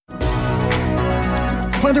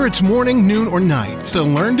Whether it's morning, noon, or night, the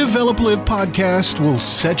Learn, Develop, Live podcast will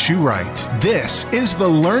set you right. This is the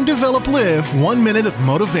Learn, Develop, Live 1 Minute of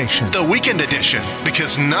Motivation, the weekend edition,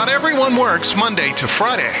 because not everyone works Monday to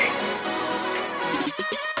Friday.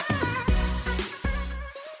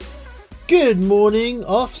 Good morning,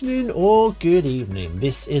 afternoon, or good evening.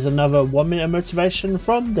 This is another 1 minute of motivation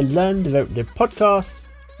from the Learn, Develop, Live podcast.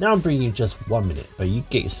 Now I'm bringing you just 1 minute, but you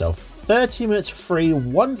get yourself 30 minutes free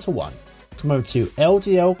one-to-one. Come over to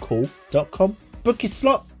ldlcall.com, book your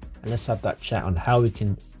slot, and let's have that chat on how we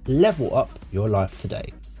can level up your life today.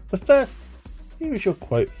 But first, here is your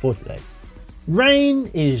quote for today. Rain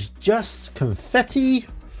is just confetti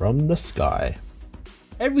from the sky.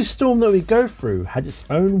 Every storm that we go through has its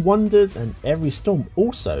own wonders, and every storm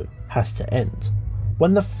also has to end.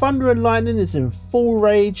 When the thunder and lightning is in full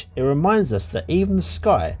rage, it reminds us that even the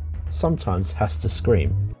sky sometimes has to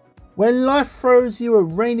scream. When life throws you a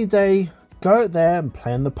rainy day, go out there and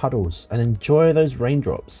play in the puddles and enjoy those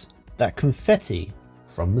raindrops, that confetti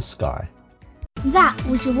from the sky. That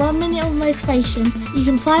was your 1 minute of motivation. You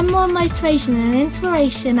can find more motivation and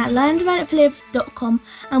inspiration at learndeveloplive.com,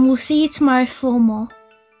 and we'll see you tomorrow for more.